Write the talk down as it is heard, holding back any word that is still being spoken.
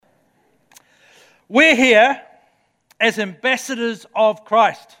We're here as ambassadors of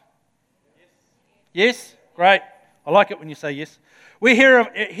Christ. Yes? Great. I like it when you say yes. We're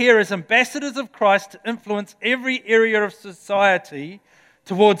here as ambassadors of Christ to influence every area of society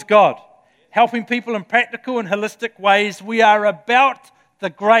towards God, helping people in practical and holistic ways. We are about the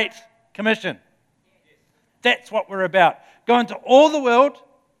Great Commission. That's what we're about. Going to all the world,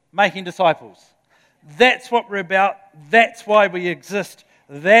 making disciples. That's what we're about. That's why we exist.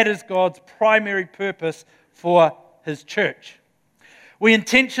 That is God's primary purpose for His church. We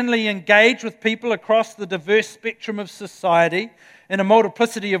intentionally engage with people across the diverse spectrum of society in a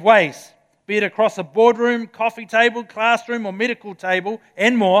multiplicity of ways, be it across a boardroom, coffee table, classroom, or medical table,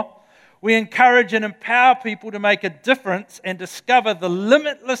 and more. We encourage and empower people to make a difference and discover the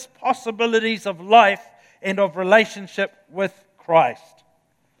limitless possibilities of life and of relationship with Christ.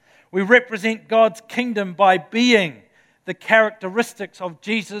 We represent God's kingdom by being the characteristics of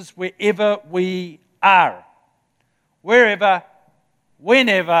Jesus wherever we are. Wherever,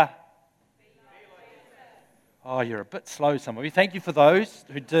 whenever. Oh, you're a bit slow, some of you. Thank you for those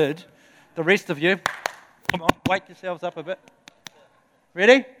who did. The rest of you, come on, wake yourselves up a bit.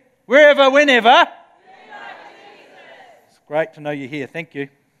 Ready? Wherever, whenever. It's great to know you're here. Thank you.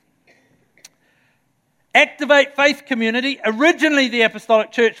 Activate Faith Community. Originally, the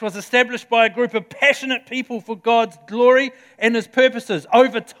Apostolic Church was established by a group of passionate people for God's glory and His purposes.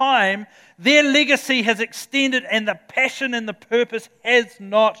 Over time, their legacy has extended and the passion and the purpose has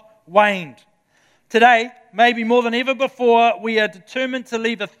not waned. Today, maybe more than ever before, we are determined to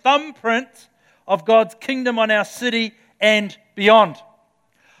leave a thumbprint of God's kingdom on our city and beyond.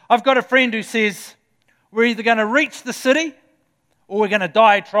 I've got a friend who says, we're either going to reach the city or we're going to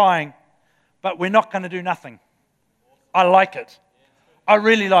die trying. But we're not going to do nothing. I like it. I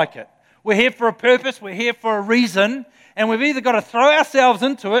really like it. We're here for a purpose, we're here for a reason, and we've either got to throw ourselves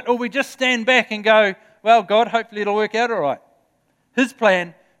into it or we just stand back and go, well, God, hopefully it'll work out all right. His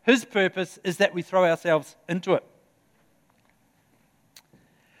plan, His purpose is that we throw ourselves into it.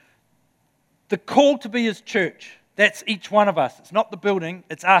 The call to be His church, that's each one of us. It's not the building,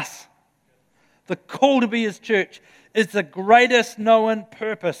 it's us. The call to be His church is the greatest known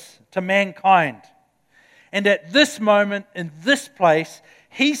purpose to mankind. And at this moment, in this place,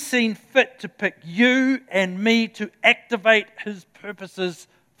 He's seen fit to pick you and me to activate His purposes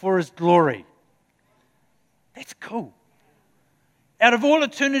for His glory. That's cool. Out of all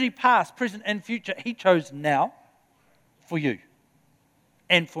eternity past, present, and future, He chose now for you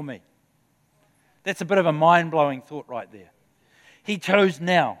and for me. That's a bit of a mind-blowing thought right there. He chose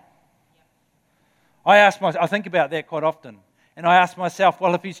now. I think about that quite often. And I ask myself,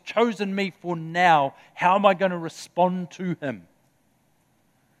 well, if He's chosen me for now, how am I going to respond to Him?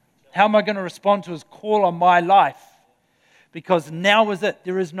 How am I going to respond to His call on my life? Because now is it.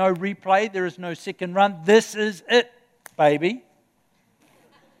 There is no replay. There is no second run. This is it, baby.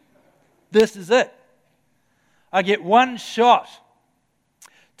 This is it. I get one shot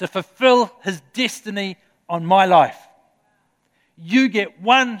to fulfill His destiny on my life. You get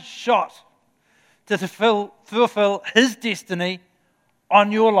one shot to fulfill His destiny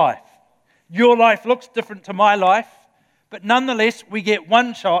on your life. Your life looks different to my life, but nonetheless, we get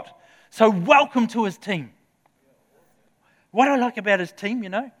one shot. So welcome to His team. What I like about His team,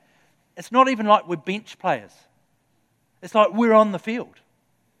 it's not even like we're bench players. It's like we're on the field.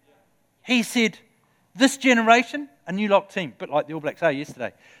 He said, this generation, a new look team, a bit like the All Blacks are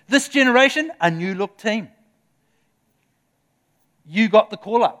yesterday. This generation, a new look team. You got the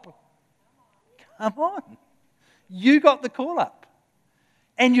call up. Come on. You got the call up.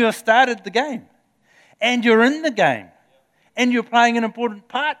 And you have started the game. And you're in the game. And you're playing an important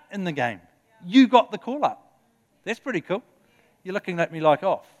part in the game. You got the call up. That's pretty cool. You're looking at me like,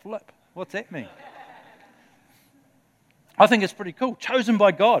 oh, flip. What's that mean? I think it's pretty cool. Chosen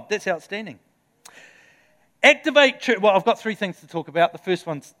by God. That's outstanding. Activate church. Well, I've got three things to talk about. The first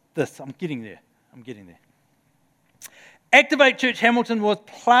one's this. I'm getting there. Activate Church Hamilton was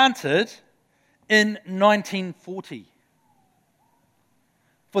planted in 1940.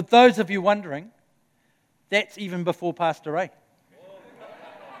 For those of you wondering, that's even before Pastor Ray.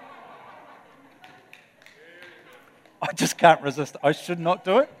 I just can't resist. I should not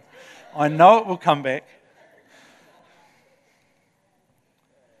do it. I know it will come back.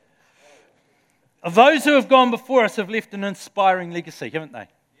 Those who have gone before us have left an inspiring legacy, haven't they?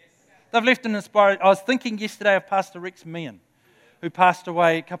 They've left an inspiring... I was thinking yesterday of Pastor Rex Meehan, who passed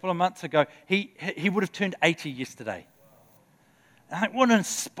away a couple of months ago. He would have turned 80 yesterday. What an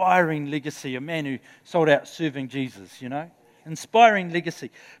inspiring legacy, a man who sold out serving Jesus, Inspiring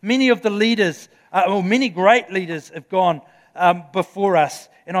legacy. Many of the leaders, many great leaders have gone before us.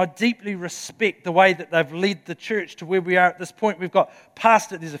 And I deeply respect the way that they've led the church to where we are at this point. We've got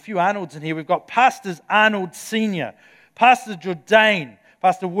there's a few Arnolds in here. We've got Pastors Arnold Sr., Pastor Jourdain,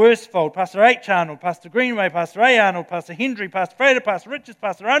 Pastor Worsfold, Pastor H. Arnold, Pastor Greenway, Pastor A. Arnold, Pastor Hendry, Pastor Frater, Pastor Richards,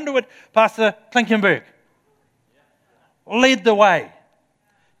 Pastor Underwood, Pastor Klinkenberg. Led the way.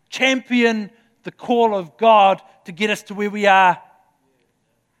 Champion the call of God to get us to where we are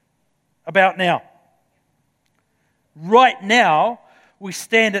about now. Right now, we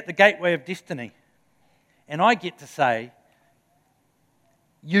stand at the gateway of destiny. And I get to say,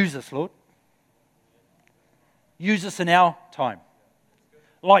 use us, Lord. Use us in our time.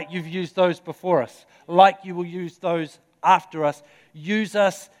 Like you've used those before us. Like you will use those after us. Use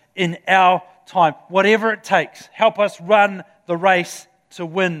us in our time. Whatever it takes. Help us run the race to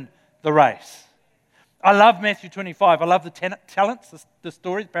win the race. I love Matthew 25. I love the talents, the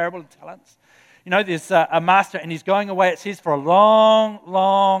story, the parable of talents. You know, there's a master and he's going away, it says, for a long,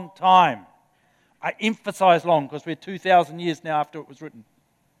 long time. I emphasize long because we're 2,000 years now after it was written.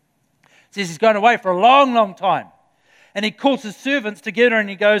 It says he's going away for a long, long time. And he calls his servants together and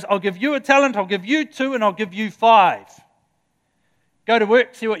he goes, I'll give you a talent, I'll give you 2, and I'll give you 5. Go to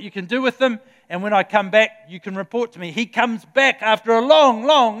work, see what you can do with them, and when I come back, you can report to me. He comes back after a long,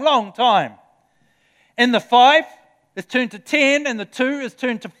 long, long time. And the 5 is turned to 10, and the 2 is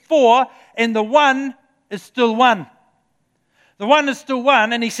turned to 4, and the 1 is still 1. The 1 is still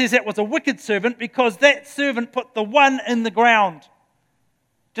 1, and he says that was a wicked servant because that servant put the 1 in the ground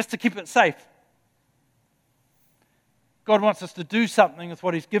just to keep it safe. God wants us to do something with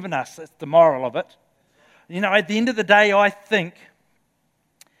what he's given us. That's the moral of it. You know, at the end of the day, I think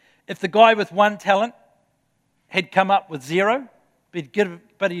if the guy with 1 talent had come up with 0,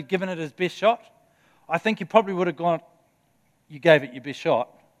 but he'd given it his best shot, I think he probably would have gone, you gave it your best shot,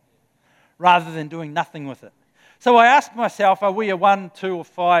 rather than doing nothing with it. So I asked myself, are we a 1, 2, or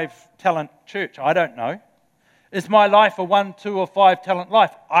 5 talent church? I don't know. Is my life a 1, 2, or 5 talent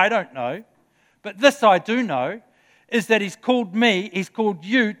life? I don't know. But this I do know, is that he's called me, he's called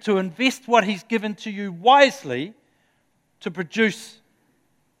you to invest what he's given to you wisely to produce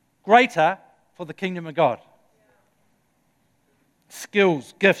greater for the kingdom of God.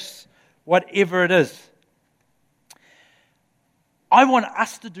 Skills, gifts, whatever it is. I want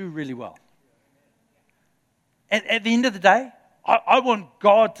us to do really well. At the end of the day, I want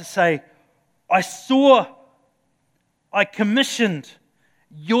God to say, I commissioned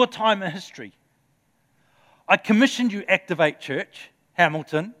your time in history. I commissioned you Activate Church,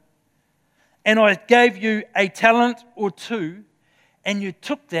 Hamilton, and I gave you a talent or 2, and you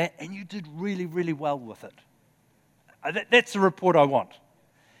took that and you did really, really well with it. That's the report I want.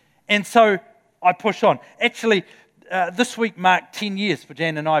 And so I push on. Actually, this week marked 10 years for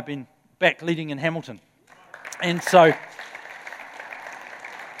Jan and I have been back leading in Hamilton. And so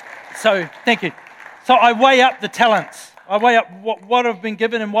thank you. So I weigh up the talents. I weigh up what I've been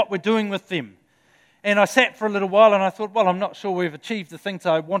given and what we're doing with them. And I sat for a little while and I thought, well, I'm not sure we've achieved the things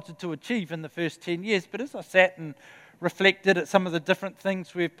I wanted to achieve in the first 10 years. But as I sat and reflected at some of the different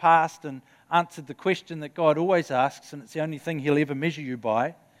things we've passed and answered the question that God always asks, and it's the only thing he'll ever measure you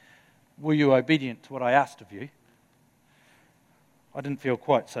by, were you obedient to what I asked of you? I didn't feel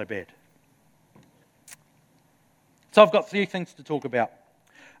quite so bad. So I've got 3 things to talk about.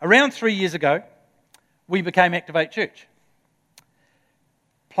 Around 3 years ago, we became Activate Church.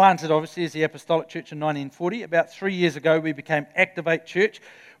 Planted, obviously, as the Apostolic Church in 1940. About 3 years ago, we became Activate Church.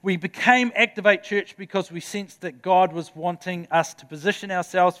 We became Activate Church because we sensed that God was wanting us to position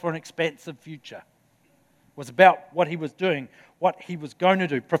ourselves for an expansive future. It was about what he was doing, what he was going to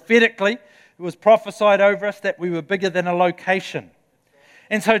do. Prophetically, it was prophesied over us that we were bigger than a location.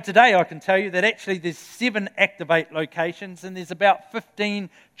 And so today I can tell you that actually there's 7 Activate locations and there's about 15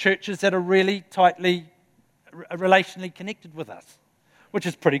 churches that are really tightly, relationally connected with us, which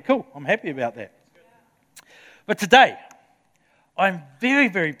is pretty cool. I'm happy about that. But today, I'm very,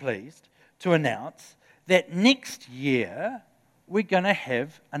 very pleased to announce that next year we're going to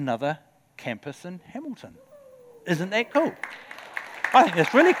have another campus in Hamilton. Isn't that cool? I think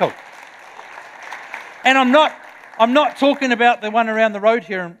that's really cool. And I'm not talking about the one around the road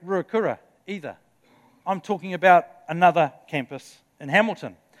here in Ruakura either. I'm talking about another campus in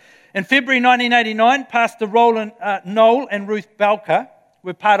Hamilton. In February 1989, Pastor Noel and Ruth Balker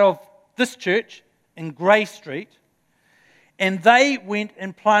were part of this church in Grey Street, and they went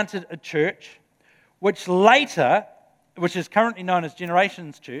and planted a church which is currently known as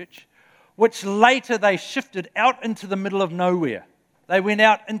Generations Church, which later they shifted out into the middle of nowhere. They went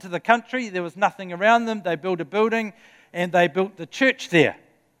out into the country, there was nothing around them, they built a building, and they built the church there.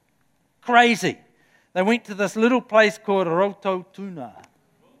 Crazy. They went to this little place called Rototuna,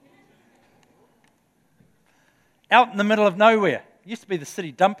 out in the middle of nowhere. It used to be the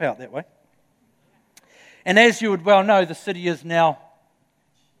city dump out that way. And as you would well know, the city is now,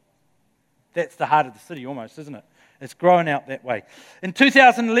 that's the heart of the city almost, isn't it? It's grown out that way. In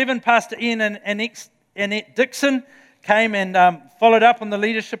 2011, Pastor Ian and Annette Dixon came and followed up on the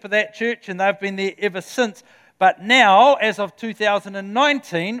leadership of that church, and they've been there ever since. But now, as of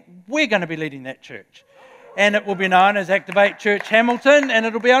 2019, we're going to be leading that church. And it will be known as Activate Church Hamilton, and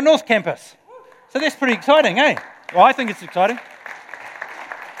it'll be our North Campus. So that's pretty exciting, eh? Well, I think it's exciting.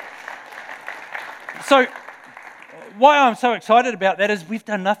 So, why I'm so excited about that is we've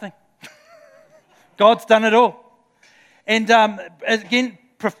done nothing. God's done it all. And again,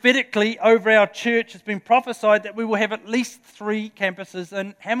 prophetically, over our church, it's been prophesied that we will have at least 3 campuses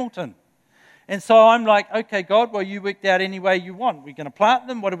in Hamilton. And so I'm like, okay, God, well, you worked out any way you want. We're going to plant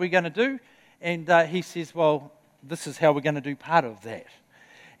them. What are we going to do? And he says, well, this is how we're going to do part of that.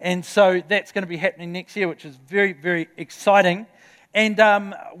 And so that's going to be happening next year, which is very, very exciting.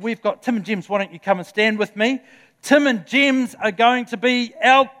 And we've got Tim and Jems. Why don't you come and stand with me? Tim and Jems are going to be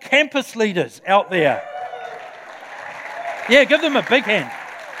our campus leaders out there. Yeah, give them a big hand.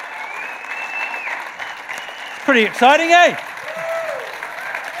 It's pretty exciting, eh?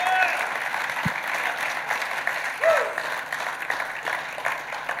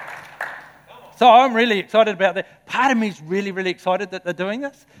 So I'm really excited about that. Part of me is really, really excited that they're doing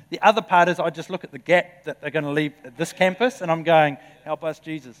this. The other part is I just look at the gap that they're going to leave at this campus, and I'm going, help us,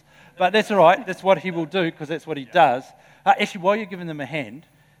 Jesus. But that's all right. That's what he will do, because that's what he does. Actually, while you're giving them a hand,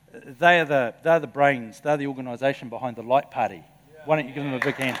 they're the brains. They're the organisation behind the Light Party. Why don't you give them a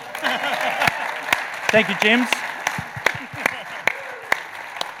big hand? Thank you, Jems.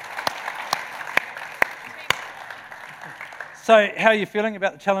 So how are you feeling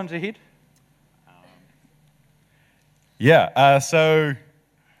about the challenge ahead? So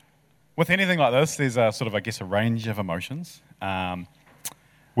with anything like this, there's a sort of, I guess, a range of emotions.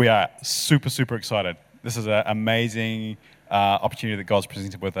 We are super, super excited. This is an amazing opportunity that God's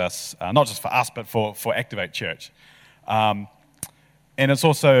presented with us, not just for us, but for Activate Church. And it's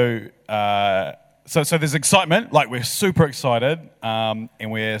also, so there's excitement, like we're super excited, and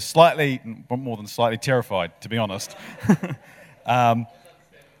we're more than slightly terrified, to be honest.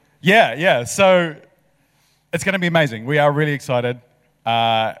 So it's going to be amazing. We are really excited,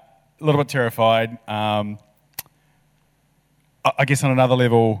 a little bit terrified. I guess on another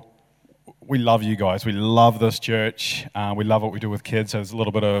level, we love you guys. We love this church. We love what we do with kids. So there's a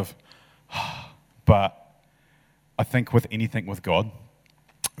little bit of, but I think with anything with God,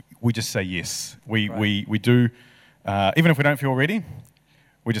 we just say yes. We do, even if we don't feel ready,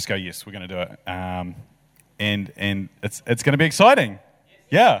 we just go, yes, we're going to do it. And it's going to be exciting.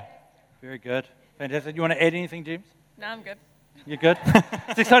 Yeah. Very good. Fantastic. You want to add anything, James? No, I'm good. You're good?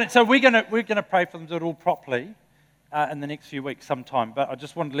 It's exciting. So we're gonna pray for them to do it all properly in the next few weeks sometime. But I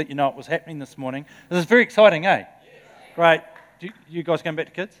just wanted to let you know it was happening this morning. This is very exciting, eh? Yes. Great. You guys going back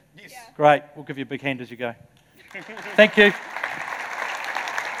to kids? Yes. Yeah. Great. We'll give you a big hand as you go. Thank you.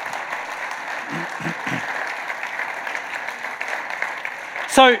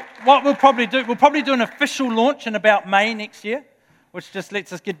 So what we'll probably do an official launch in about May next year, which just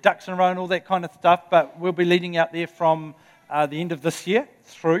lets us get ducks in a row and all that kind of stuff, but we'll be leading out there from the end of this year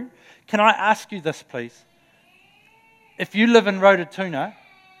through. Can I ask you this, please? If you live in Rototuna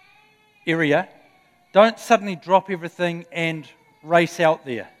area, don't suddenly drop everything and race out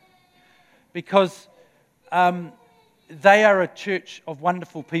there, because they are a church of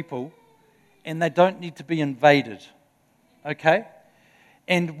wonderful people, and they don't need to be invaded, okay?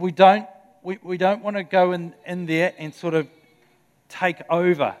 And we don't want to go in there and sort of take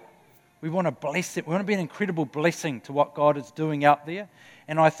over. We want to bless it. We want to be an incredible blessing to what God is doing out there.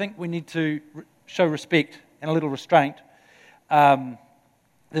 And I think we need to show respect and a little restraint.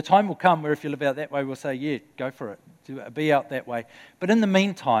 The time will come where if you live out that way, we'll say, yeah, go for it. Be out that way. But in the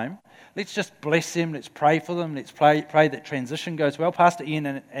meantime, let's just bless them. Let's pray for them. Let's pray that transition goes well. Pastor Ian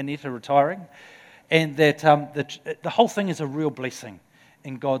and Annette are retiring. And that the whole thing is a real blessing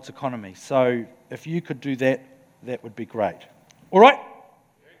in God's economy. So if you could do that, that would be great. All right?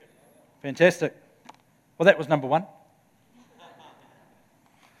 Fantastic. Well, that was number 1.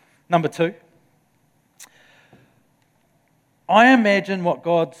 Number 2. I imagine what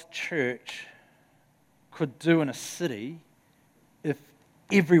God's church could do in a city if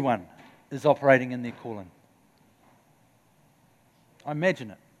everyone is operating in their calling. I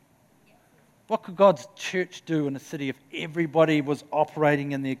imagine it. What could God's church do in a city if everybody was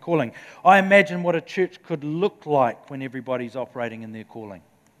operating in their calling? I imagine what a church could look like when everybody's operating in their calling.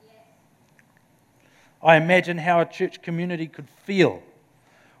 I imagine how a church community could feel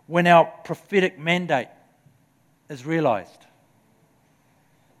when our prophetic mandate is realized.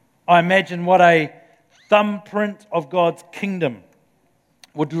 I imagine what a thumbprint of God's kingdom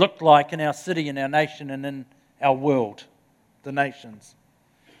would look like in our city, in our nation, and in our world, the nations.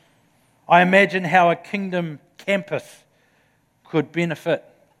 I imagine how a kingdom campus could benefit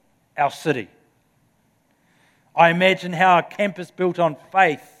our city. I imagine how a campus built on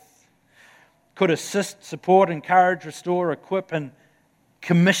faith could assist, support, encourage, restore, equip, and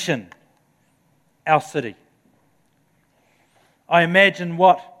commission our city. I imagine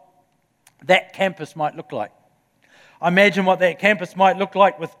what that campus might look like. I imagine what that campus might look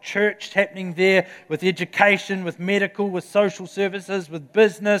like with church happening there, with education, with medical, with social services, with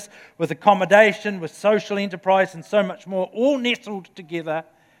business, with accommodation, with social enterprise, and so much more, all nestled together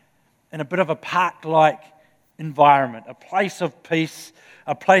in a bit of a park-like environment, a place of peace,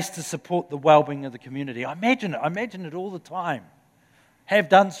 a place to support the well-being of the community. I imagine it all the time. Have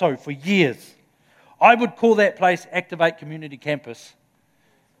done so for years. I would call that place Activate Community Campus.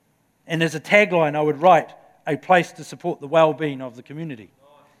 And as a tagline, I would write, a place to support the well-being of the community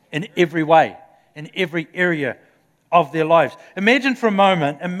in every way, in every area of their lives. Imagine for a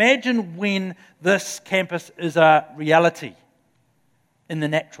moment, imagine when this campus is a reality in the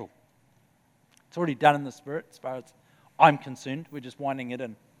natural. It's already done in the spirit, as far as I'm concerned. We're just winding it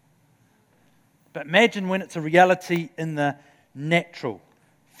in. But imagine when it's a reality in the natural,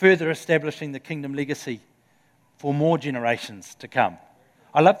 further establishing the kingdom legacy for more generations to come.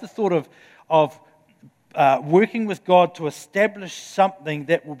 I love the thought of working with God to establish something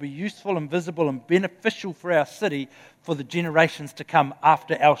that will be useful and visible and beneficial for our city for the generations to come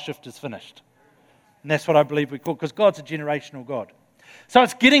after our shift is finished. And that's what I believe we call, because God's a generational God. So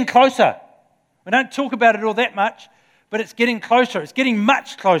it's getting closer. We don't talk about it all that much, but it's getting closer. It's getting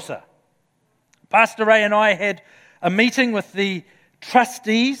much closer. Pastor Ray and I had a meeting with the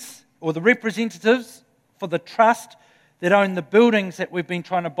trustees or the representatives for the trust that own the buildings that we've been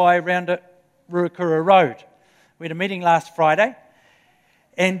trying to buy around at Ruakura Road. We had a meeting last Friday,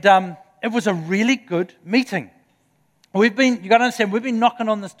 and it was a really good meeting. You got to understand, we've been knocking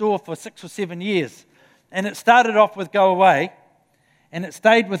on this door for 6 or 7 years, and it started off with Go Away, and it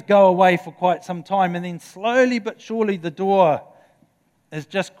stayed with Go Away for quite some time, and then slowly but surely the door has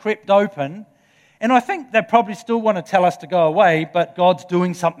just crept open, and I think they probably still want to tell us to go away, but God's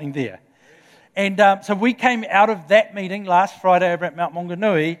doing something there. And so we came out of that meeting last Friday over at Mount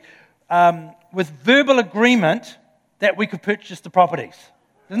Maunganui with verbal agreement that we could purchase the properties.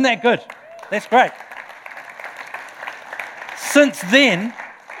 Isn't that good? That's great. Since then,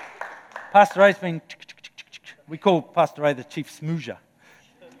 Pastor Ray's been, we call Pastor Ray the chief smoozer.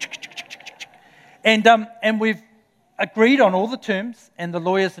 And we've agreed on all the terms, and the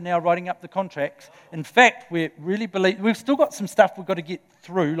lawyers are now writing up the contracts. In fact, we've still got some stuff we've got to get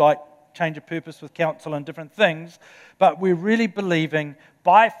through, like change of purpose with council and different things, but we're really believing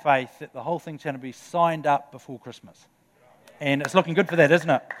by faith that the whole thing's going to be signed up before Christmas. And it's looking good for that, isn't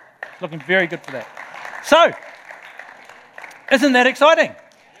it? It's looking very good for that. So, isn't that exciting?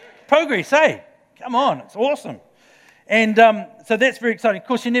 Progress, eh? Come on, it's awesome. And so that's very exciting. Of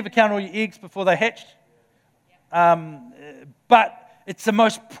course, you never count all your eggs before they're hatched. But it's the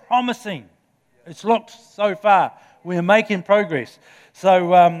most promising. It's looked so far. We're making progress.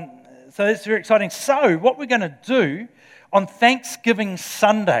 So that's very exciting. So what we're going to do on Thanksgiving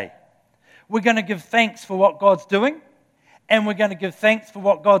Sunday, we're going to give thanks for what God's doing, and we're going to give thanks for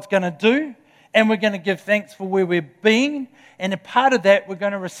what God's going to do, and we're going to give thanks for where we've been, and a part of that, we're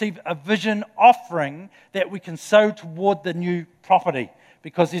going to receive a vision offering that we can sow toward the new property,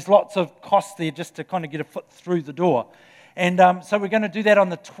 because there's lots of costs there just to kind of get a foot through the door. And so we're going to do that on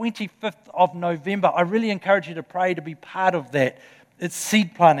the 25th of November. I really encourage you to pray to be part of that. It's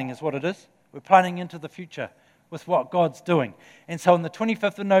seed planting is what it is. We're planting into the future with what God's doing. And so on the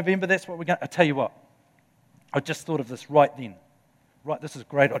 25th of November, that's what we're going to... I tell you what, I just thought of this right then. Right, this is a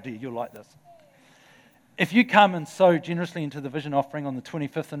great idea. You'll like this. If you come and sow generously into the vision offering on the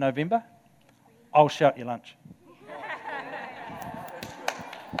 25th of November, I'll shout you lunch.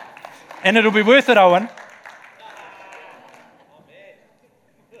 And it'll be worth it, Owen.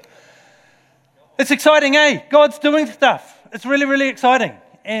 It's exciting, eh? God's doing stuff. It's really, really exciting.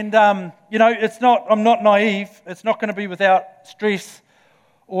 And, I'm not naive. It's not going to be without stress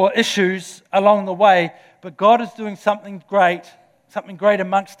or issues along the way. But God is doing something great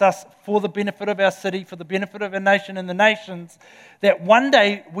amongst us for the benefit of our city, for the benefit of our nation and the nations, that one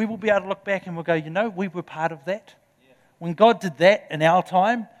day we will be able to look back and we'll go, we were part of that. Yeah. When God did that in our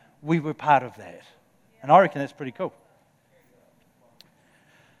time, we were part of that. Yeah. And I reckon that's pretty cool.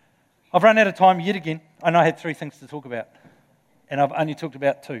 I've run out of time yet again. I know I had 3 things to talk about, and I've only talked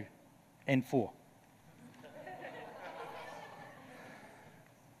about 2 and 4.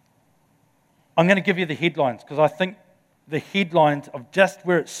 I'm going to give you the headlines because I think the headlines of just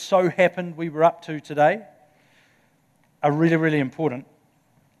where it so happened we were up to today are really, really important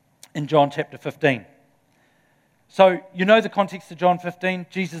in John chapter 15. So, you know the context of John 15.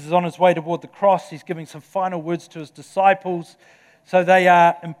 Jesus is on his way toward the cross. He's giving some final words to his disciples. So they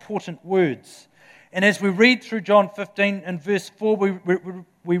are important words. And as we read through John 15 and verse 4,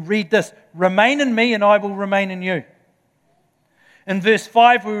 we read this: "Remain in me and I will remain in you." In verse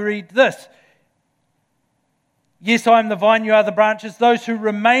 5 we read this: "Yes, I am the vine, you are the branches. Those who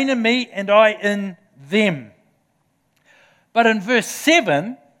remain in me and I in them." But in verse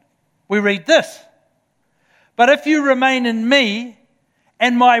 7 we read this: "But if you remain in me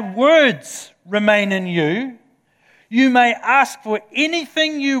and my words remain in you, you may ask for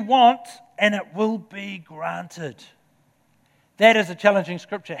anything you want and it will be granted." That is a challenging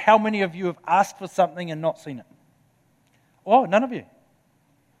scripture. How many of you have asked for something and not seen it? Oh, none of you.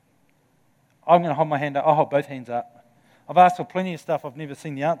 I'm going to hold my hand up. I'll hold both hands up. I've asked for plenty of stuff I've never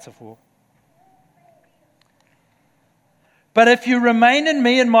seen the answer for. "But if you remain in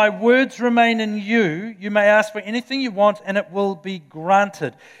me and my words remain in you, you may ask for anything you want and it will be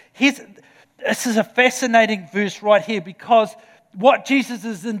granted." This is a fascinating verse right here, because what Jesus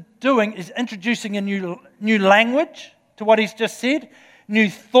is doing is introducing a new language to what he's just said, new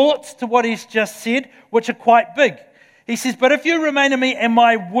thoughts to what he's just said, which are quite big. He says, "But if you remain in me and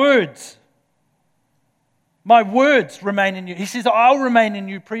my words remain in you." He says, "I'll remain in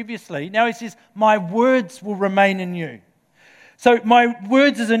you" previously. Now he says, "My words will remain in you." So my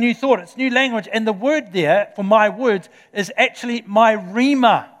words is a new thought. It's new language. And the word there for my words is actually my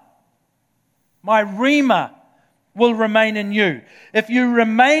rhema. My rhema will remain in you. If you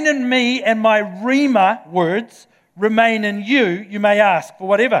remain in me and my rhema words remain in you, you may ask for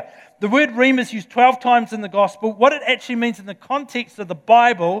whatever. The word rhema is used 12 times in the gospel. What it actually means in the context of the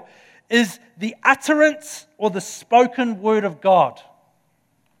Bible is the utterance or the spoken word of God.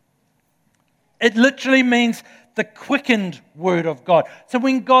 It literally means the quickened word of God. So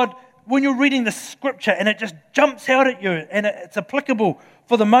when you're reading the scripture and it just jumps out at you and it's applicable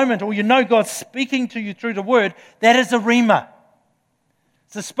for the moment, or you know God's speaking to you through the word, that is a rhema.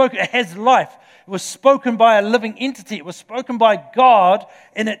 It has life. It was spoken by a living entity. It was spoken by God,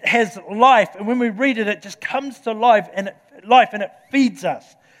 and it has life. And when we read it, it just comes to life and it feeds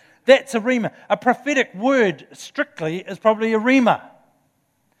us. That's a rhema. A prophetic word, strictly, is probably a rhema,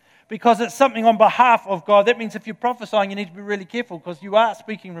 because it's something on behalf of God. That means if you're prophesying, you need to be really careful, because you are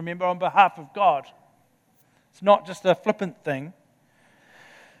speaking, remember, on behalf of God. It's not just a flippant thing.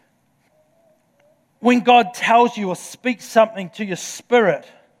 When God tells you or speaks something to your spirit,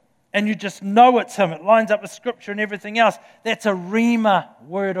 and you just know it's Him, it lines up with Scripture and everything else, that's a rhema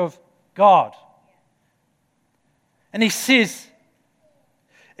word of God. And He says,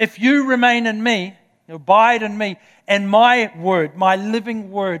 if you remain in me, you abide in me, and my word, my living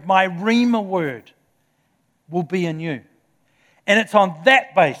word, my rhema word will be in you. And it's on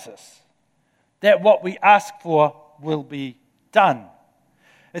that basis that what we ask for will be done.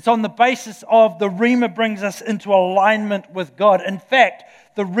 It's on the basis of the rhema brings us into alignment with God. In fact,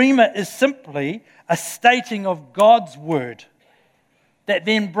 the rhema is simply a stating of God's word that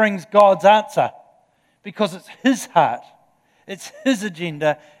then brings God's answer, because it's His heart, it's His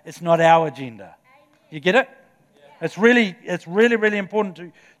agenda, it's not our agenda. You get it? It's really, really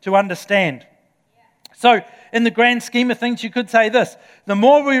important to understand. So, in the grand scheme of things, you could say this: the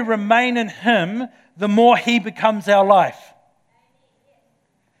more we remain in Him, the more He becomes our life.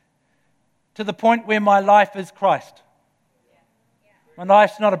 To the point where my life is Christ. My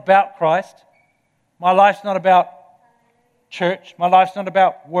life's not about Christ. My life's not about church. My life's not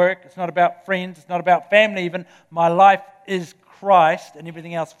about work. It's not about friends. It's not about family even. My life is Christ, and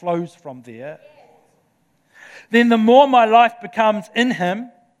everything else flows from there. Then the more my life becomes in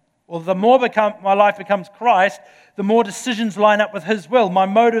Him, or the more my life becomes Christ, the more decisions line up with His will. My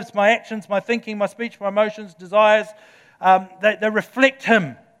motives, my actions, my thinking, my speech, my emotions, desires, they reflect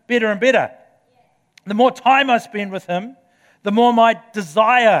Him better and better. The more time I spend with Him, the more my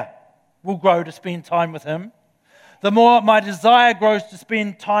desire will grow to spend time with Him. The more my desire grows to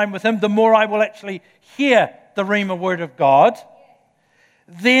spend time with Him, the more I will actually hear the rhema word of God.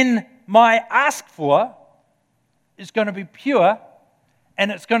 Then my ask for is going to be pure, and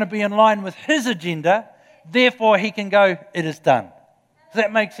it's going to be in line with His agenda. Therefore, He can go, "It is done." Does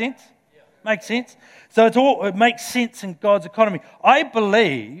that make sense? Makes sense? So it makes sense in God's economy. I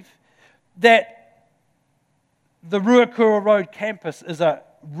believe that the Ruakura Road campus is a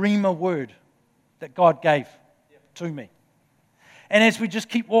rhema word that God gave to me. And as we just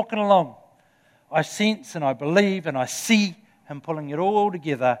keep walking along, I sense and I believe and I see Him pulling it all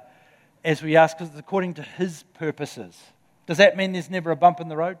together as we ask, because it's according to His purposes. Does that mean there's never a bump in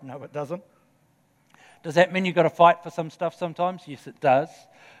the road? No, it doesn't. Does that mean you've got to fight for some stuff sometimes? Yes, it does.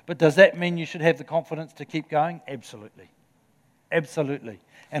 But does that mean you should have the confidence to keep going? Absolutely. Absolutely.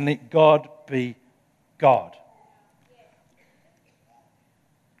 And let God be God.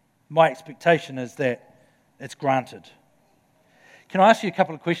 My expectation is that it's granted. Can I ask you a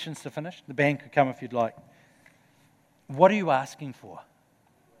couple of questions to finish? The band could come if you'd like. What are you asking for?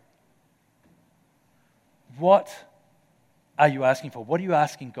 What are you asking for? What are you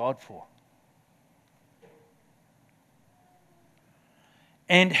asking God for?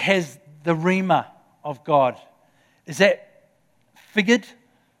 And has the rhema of God, is that figured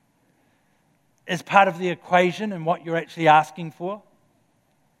as part of the equation in what you're actually asking for?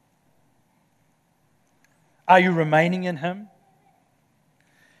 Are you remaining in Him?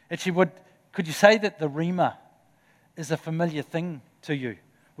 Actually, could you say that the rhema is a familiar thing to you?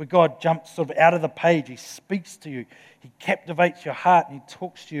 Where God jumps sort of out of the page, He speaks to you, He captivates your heart, and He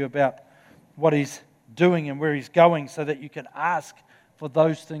talks to you about what He's doing and where He's going so that you can ask for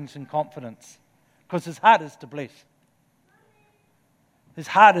those things in confidence. Because His heart is to bless. His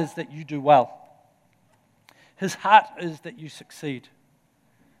heart is that you do well. His heart is that you succeed.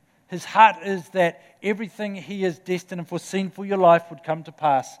 His heart is that everything He has destined and foreseen for your life would come to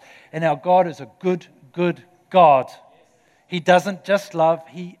pass. And our God is a good, good God. He doesn't just love,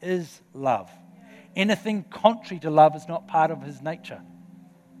 He is love. Anything contrary to love is not part of His nature.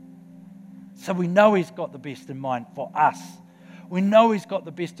 So we know He's got the best in mind for us. We know He's got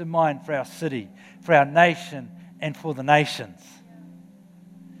the best in mind for our city, for our nation, and for the nations.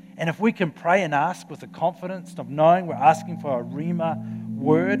 And if we can pray and ask with the confidence of knowing we're asking for a rhema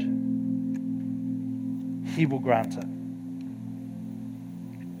word, He will grant it.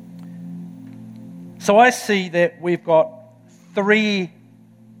 So I see that we've got three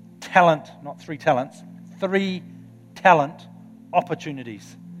talent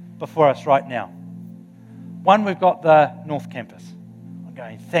opportunities before us right now. One, we've got the North Campus. I'm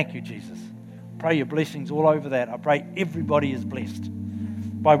going, thank you, Jesus. Pray your blessings all over that. I pray everybody is blessed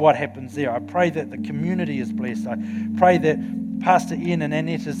by what happens there. I pray that the community is blessed. I pray that Pastor Ian and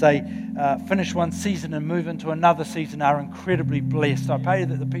Annette, as they finish one season and move into another season, are incredibly blessed. I pray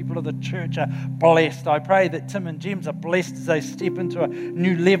that the people of the church are blessed. I pray that Tim and James are blessed as they step into a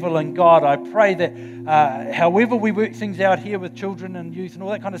new level in God. I pray that however we work things out here with children and youth and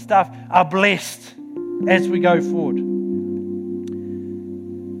all that kind of stuff are blessed as we go forward.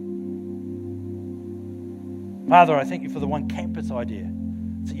 Father, I thank you for the one campus idea.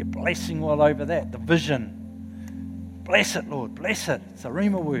 So you're blessing all over that. The vision. Bless it, Lord. Bless it. It's a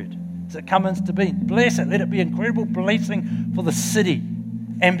rhema word. As it comes to be. Bless it. Let it be an incredible blessing for the city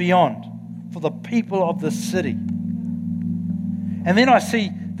and beyond. For the people of the city. And then I see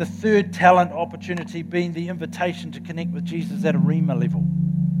the third talent opportunity being the invitation to connect with Jesus at a rhema level.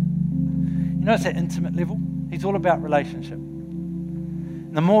 You know, it's that intimate level. He's all about relationship.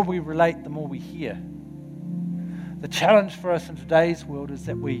 And the more we relate, the more we hear. The challenge for us in today's world is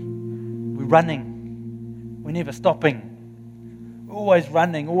that we're running. We're never stopping. We're always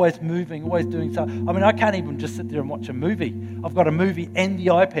running, always moving, always doing something. I mean, I can't even just sit there and watch a movie. I've got a movie and the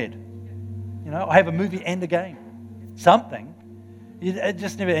iPad. You know, I have a movie and a game. Something. It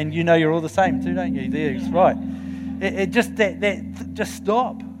just never, and you know you're all the same too, don't you? There, it's right. Just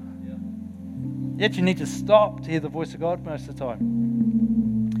stop. You actually need to stop to hear the voice of God most of the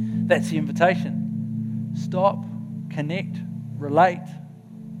time. That's the invitation. Stop. Connect, relate,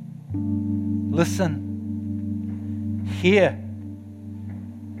 listen, hear,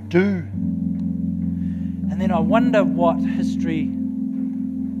 do. And then I wonder what history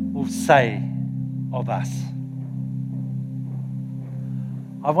will say of us.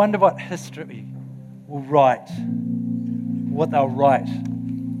 I wonder what history will write, what they'll write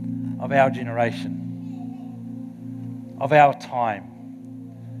of our generation, of our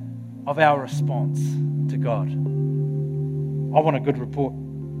time, of our response to God. I want a good report.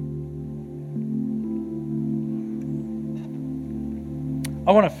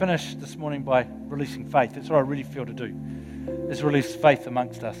 I want to finish this morning by releasing faith. That's what I really feel to do, is release faith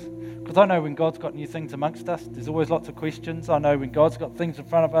amongst us. Because I know when God's got new things amongst us, there's always lots of questions. I know when God's got things in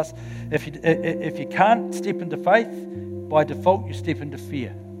front of us, if you can't step into faith, by default you step into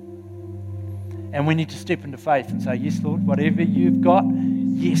fear. And we need to step into faith and say, yes, Lord, whatever you've got,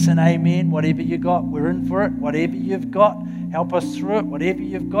 yes and amen. Whatever you got, we're in for it. Whatever you've got, help us through it. Whatever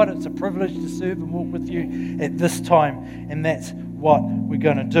you've got, it's a privilege to serve and walk with you at this time. And that's what we're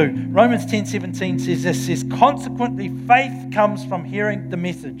going to do. Romans 10:17 says this, says, consequently, faith comes from hearing the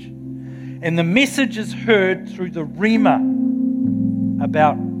message. And the message is heard through the rhema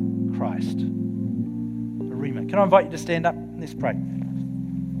about Christ. The rhema. Can I invite you to stand up? Let's pray.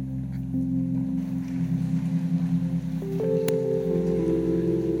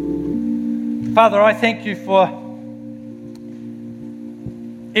 Father, I thank you for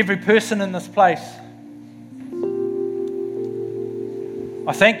every person in this place.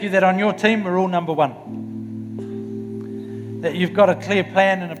 I thank you that on your team we're all number one. That you've got a clear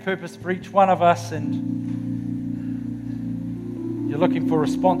plan and a purpose for each one of us, and you're looking for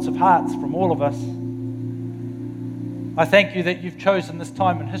responsive hearts from all of us. I thank you that you've chosen this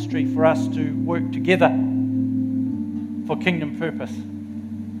time in history for us to work together for kingdom purpose.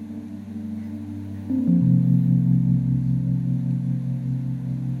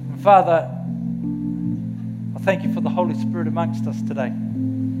 And Father, I thank you for the Holy Spirit amongst us today.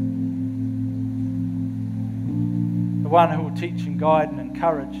 The one who will teach and guide and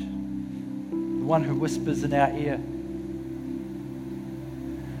encourage. The one who whispers in our ear.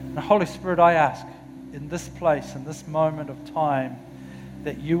 And Holy Spirit, I ask in this place, in this moment of time,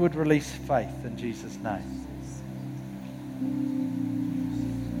 that you would release faith in Jesus' name.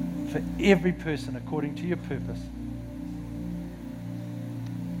 For every person according to your purpose.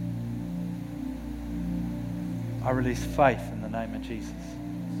 I release faith in the name of Jesus.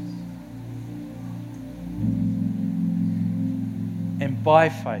 And by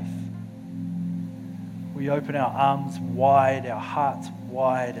faith, we open our arms wide, our hearts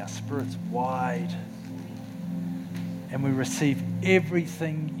wide, our spirits wide, and we receive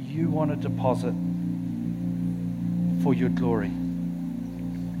everything you want to deposit for your glory.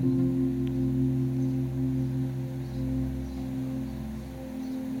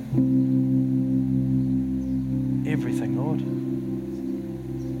 Everything, Lord.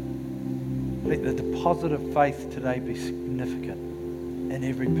 Let the deposit of faith today be significant in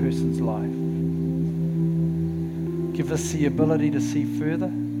every person's life. Give us the ability to see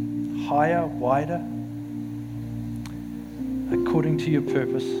further, higher, wider, according to your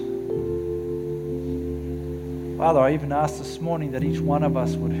purpose. Father, I even ask this morning that each one of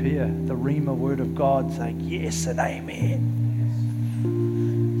us would hear the Rhema word of God saying yes and amen.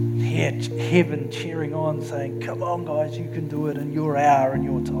 Hear heaven cheering on, saying, come on guys, you can do it in your hour and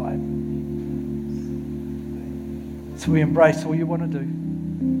your time. So we embrace all you want to do.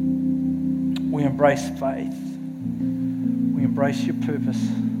 We embrace faith. We embrace your purpose.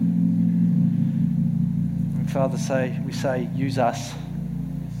 And Father, we say, use us.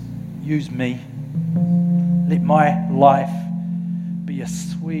 Use me. Let my life be a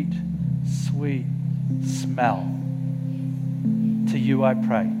sweet, sweet smell to you, I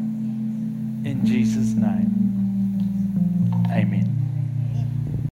pray. In Jesus' name, amen.